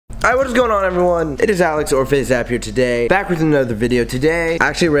Alright, what is going on, everyone? It is Alex or FaZe here today, back with another video. Today, I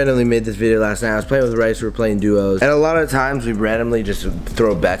actually randomly made this video last night. I was playing with Rice, we were playing duos, and a lot of times we randomly just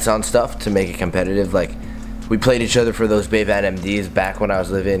throw bets on stuff to make it competitive. Like, we played each other for those Bay Van MDs back when I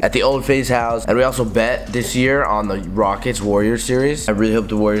was living at the old FaZe house, and we also bet this year on the Rockets Warriors series. I really hope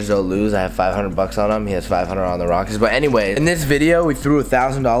the Warriors don't lose. I have 500 bucks on them. He has 500 on the Rockets. But anyway, in this video, we threw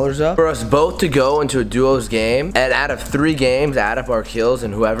 $1,000 up for us both to go into a duos game, and out of 3 games, add up our kills,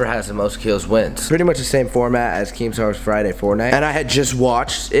 and whoever has the most kills wins. Pretty much the same format as Keemstar's Friday FORTNITE, and I had just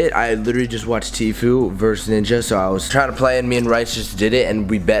watched it. I literally just watched Tfue versus Ninja, so I was trying to play, and me and Rice just did it, and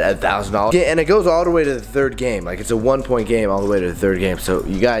we bet $1,000. Yeah, and it goes all the way to the 3rd game. Like, it's a 1-point game all the way to the 3rd game, so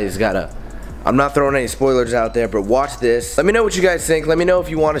you guys gotta, I'm not throwing any spoilers out there, but watch this. Let me know what you guys think. Let me know if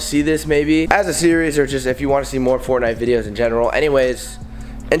you want to see this maybe as a series, or just if you want to see more Fortnite videos in general. Anyways,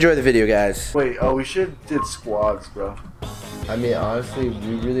 enjoy the video, guys. Wait, we should did squads, bro. I mean, honestly,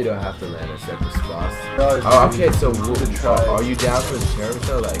 we really don't have to land at separate spots. No, oh, okay, so are you down for the terms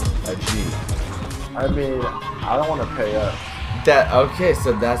though, like a G? I mean, I don't want to pay up. Okay,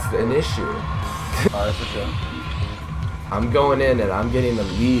 so that's an issue. Alright, for sure. I'm going in and I'm getting the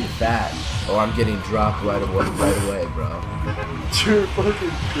lead fat, or I'm getting dropped right away, bro. You're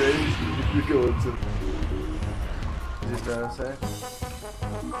fucking crazy if you go into. Is he trying to say?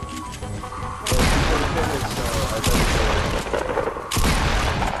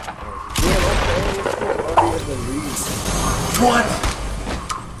 What?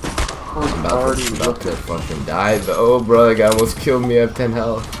 I'm about to fucking die though, bro. That guy almost killed me. I have 10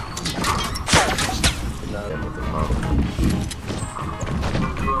 health.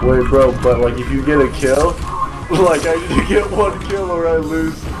 Wait, bro, but like if you get a kill, like I need to get 1 kill or I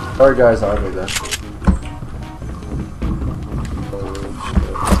lose. Alright, guys, on me then.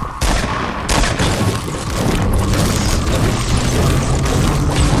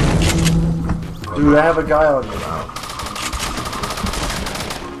 Dude, I have a guy on me now.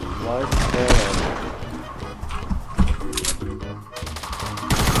 Why is he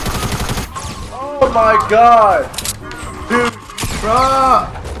on? Oh my god! Dude!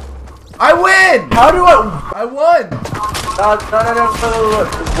 Bruh! I win! How do I won! No, look.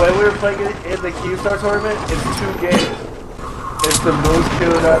 When we were playing in the Keemstar tournament, it's 2 games. It's the most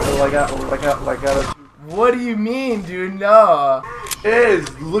kills out of 2. What do you mean, dude? No.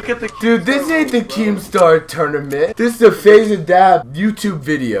 Look at the Dude, this ain't the Keemstar tournament. This is a FaZe Dab YouTube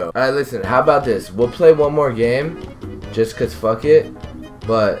video. Alright, listen, how about this? We'll play one more game, just cause fuck it.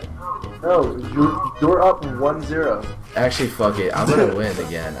 But no, you're up 1-0. Actually, fuck it. I'm gonna win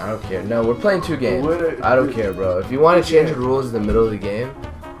again. I don't care. No, we're playing 2 games. I don't care, bro. If you want to change the rules in the middle of the game,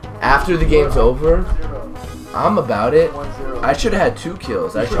 after the game's over, I'm about it. I should have had 2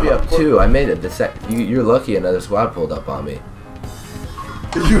 kills. I should be up 2. I made it. You're lucky another squad pulled up on me.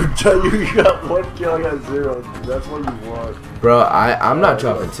 You got 1 kill, I got 0. That's what you want. Bro, I'm not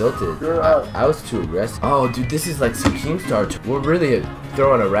dropping tilted. I was too aggressive. Oh, dude, this is like some Keemstar. We're really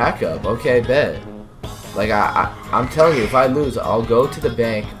throwing a rack up. Okay, bet. Like, I'm telling you, if I lose, I'll go to the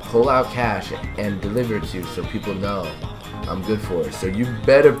bank, pull out cash, and deliver it to you so people know I'm good for it. So you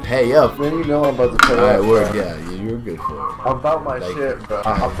better pay up. When you know I'm about to pay up. Alright, word, yeah, you're good for it. I'm about my shit, bro.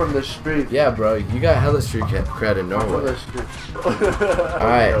 I'm from the street. Yeah, bro, you got hella street cred in Norway. I'm from the street.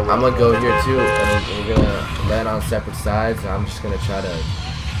 Alright, I'm gonna go here too, and we're gonna land on separate sides. I'm just gonna try to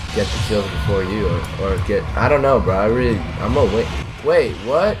get the kills before you, or get, I don't know, bro. I'm gonna win. Wait,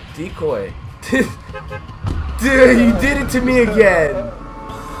 what? Decoy. Dude, you did it to me again.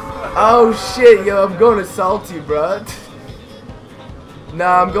 Oh shit, yo, I'm going to salty, bro.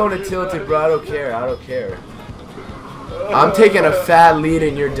 Nah, I'm going to tilted, bro. I don't care. I'm taking a fat lead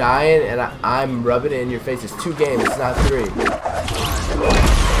and you're dying, and I'm rubbing it in your face. It's 2 games, it's not 3.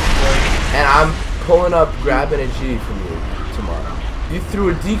 And I'm pulling up, grabbing a G from you tomorrow. You threw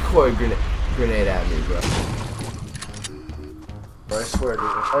a decoy grenade at me, bro. I swear, dude.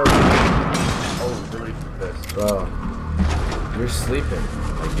 I was really pissed. Bro, you're sleeping.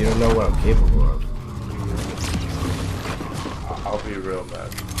 Like, you don't know what I'm capable of. I'll be real mad.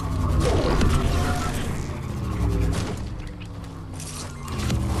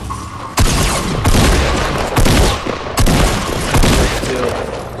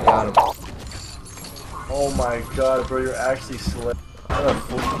 Got him. Oh my god, bro, you're actually slick. I got a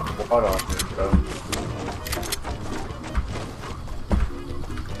full quad on here, bro.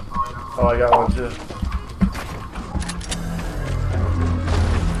 Oh, I got one too.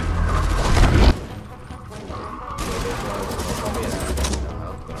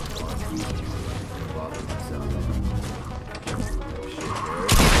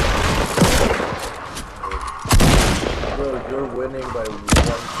 Bro, you're winning by 1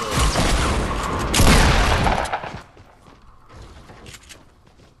 kill.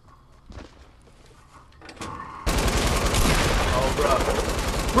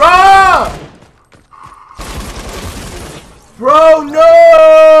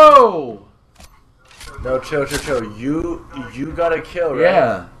 No, chill. You got a kill, right?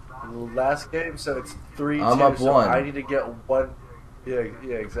 Yeah. Last game, so it's 3-2. I'm up so 1. I need to get 1. Yeah,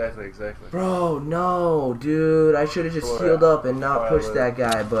 exactly. Bro, no, dude. I should have just healed up and not pushed that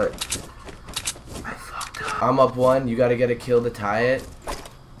guy, but I fucked up. I'm up 1. You gotta get a kill to tie it.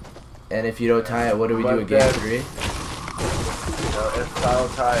 And if you don't tie it, what do we do in game 3? If I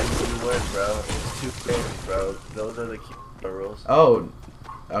don't tie it, you win, bro. It's 2 games, bro. Those are the key rules. Oh,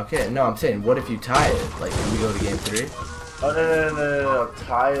 okay. No, I'm saying, what if you tie it? Like, do we go to game 3? Oh, no.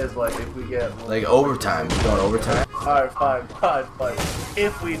 Tie is like if we get... Like overtime. You going overtime? Alright, fine.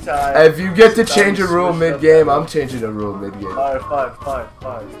 If we tie... If you get to change a rule mid-game, I'm changing a rule mid-game. Alright, fine.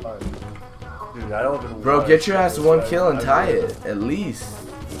 Dude, I don't even... Bro, get your ass 1 kill and tie it, at least.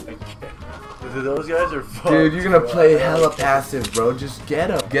 Dude, those guys are fucked. Dude, you're gonna play hella passive, bro. Just get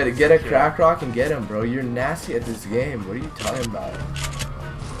him. Get a crack rock and get him, bro. You're nasty at this game. What are you talking about?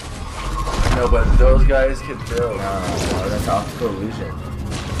 No, but those guys can build. No, that's optical illusion.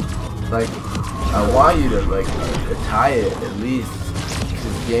 Like, I want you to, like, tie it at least.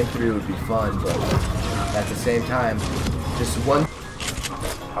 Because game 3 would be fun, but at the same time, just 1.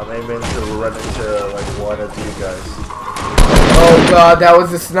 I'm aiming to run into, like, one of you guys. Oh god, that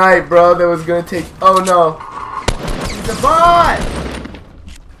was a snipe, bro. That was gonna take. Oh no. He's a bot!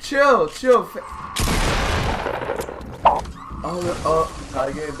 Chill. Oh.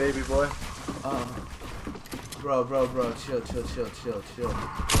 Tie game, baby boy. Bro. Chill.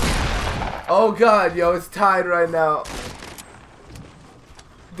 Oh god, yo, it's tied right now.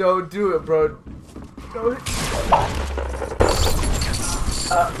 Don't do it, bro. Don't.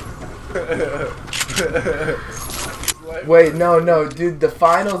 Wait, no, dude. The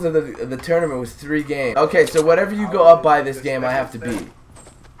finals of the tournament was 3 games. Okay, so whatever you go up by this game, I have to beat.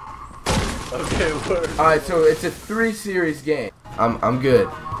 Okay, word. Alright, so it's a 3-series game. I'm good.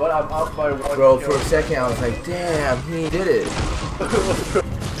 But I'm up by 1 Bro, kill. for a second I was like, damn, he did it.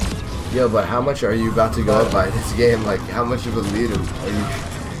 Yo, but how much are you about to go up by this game? Like, how much of a lead are you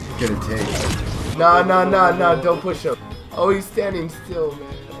gonna take? Nah, don't push him. Oh, he's standing still,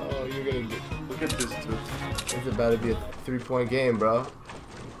 man. Oh, you're gonna get... Look at this dude. It's about to be a 3-point game, bro.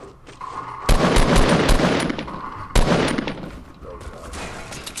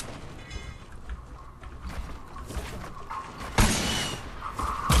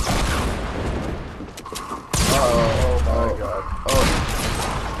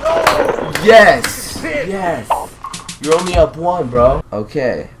 Yes! You're only up 1, bro.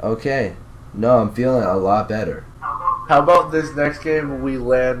 Okay. No, I'm feeling a lot better. How about this next game we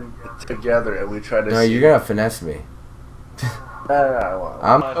land together and we try to No, see... you're gonna finesse me. No,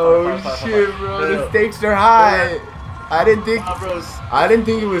 Oh shit, bro. The stakes are high. I didn't think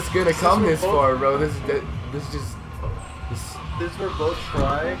it was gonna come this far, bro. This Since we're both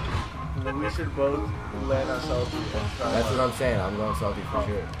trying, we should both land ourselves and try. That's what I'm saying. I'm going salty for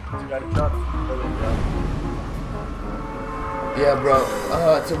sure. Yeah, bro.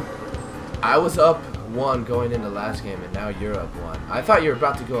 So I was up 1 going into last game, and now you're up 1. I thought you were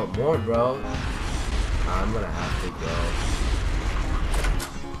about to go up more, bro. I'm gonna have to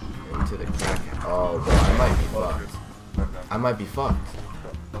go into the crack. Oh, bro, I might be fucked.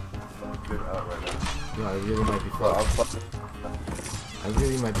 Yo, I really might be fucked.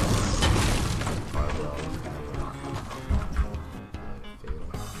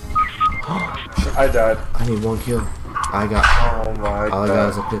 I died. I need 1 kill. I got. Oh my god. All I got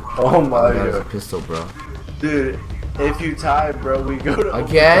is a pistol. Oh my All I got is god. a pistol, bro. Dude, if you tie, bro, we go to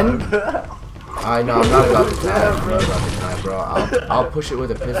Again? I know, I'm not about to die, bro. I'll push it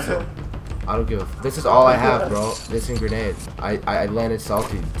with a pistol. I don't give a. This is all I have, bro. This and grenades. I landed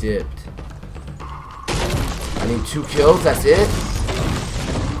salty, dipped. I need 2 kills. That's it.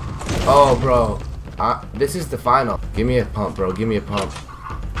 Oh, bro. This is the final. Give me a pump, bro. Give me a pump.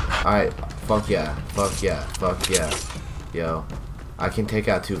 Alright. Fuck yeah. Yo. I can take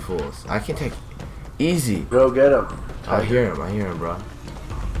out 2 fools. I can take... Easy. Bro, get him. I hear him, bro.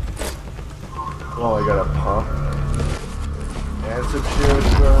 Oh, I got a pump. And some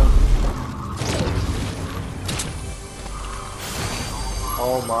shields, bro.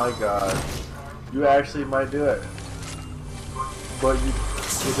 Oh my god. You actually might do it. But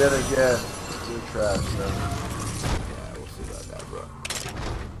then again, you're trash, so. Yeah, we'll see about that, bro.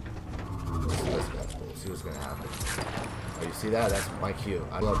 We'll see what's gonna happen. Oh, you see that? That's my cue.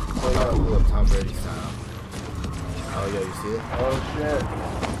 I love Tom Brady style. Oh, yo, you see it? Oh shit.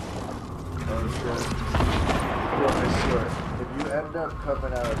 Yo, I swear, if you end up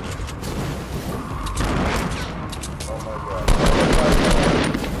coming out of it. Oh my god.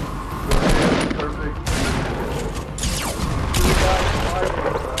 Perfect.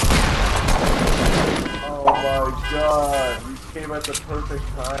 god, you came at the perfect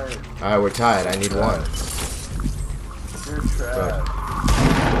time. Alright, we're tied. I need one. You're trash.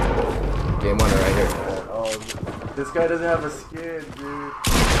 Game winner right here. Oh, this guy doesn't have a skin, dude.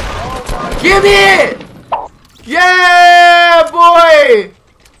 Oh my Give me it! Yeah, boy!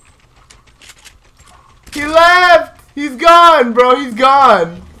 He left! He's gone, bro. He's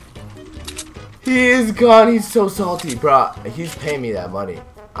gone. He is gone. He's so salty, bro. He's paying me that money.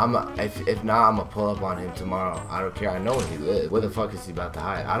 If not, I'm gonna pull up on him tomorrow. I don't care. I know where he lives. Where the fuck is he about to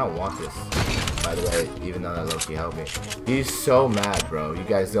hide? I don't want this, by the way, even though that low-key helped me. He's so mad, bro. You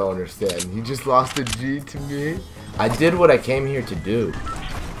guys don't understand. He just lost a G to me. I did what I came here to do.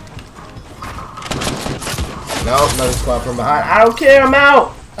 No, another squad from behind. I don't care. I'm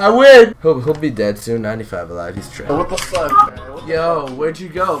out. I win. He'll be dead soon. 95 alive. He's trapped. What the fuck, man? Yo, where'd you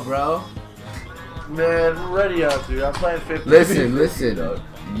go, bro? Man, I'm ready out, dude. I'm playing 50. Listen.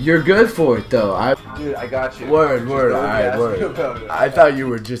 You're good for it, though. Dude, I got you. Word. Alright, word. I thought you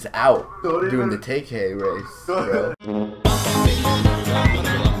were just out doing the take hay race, bro.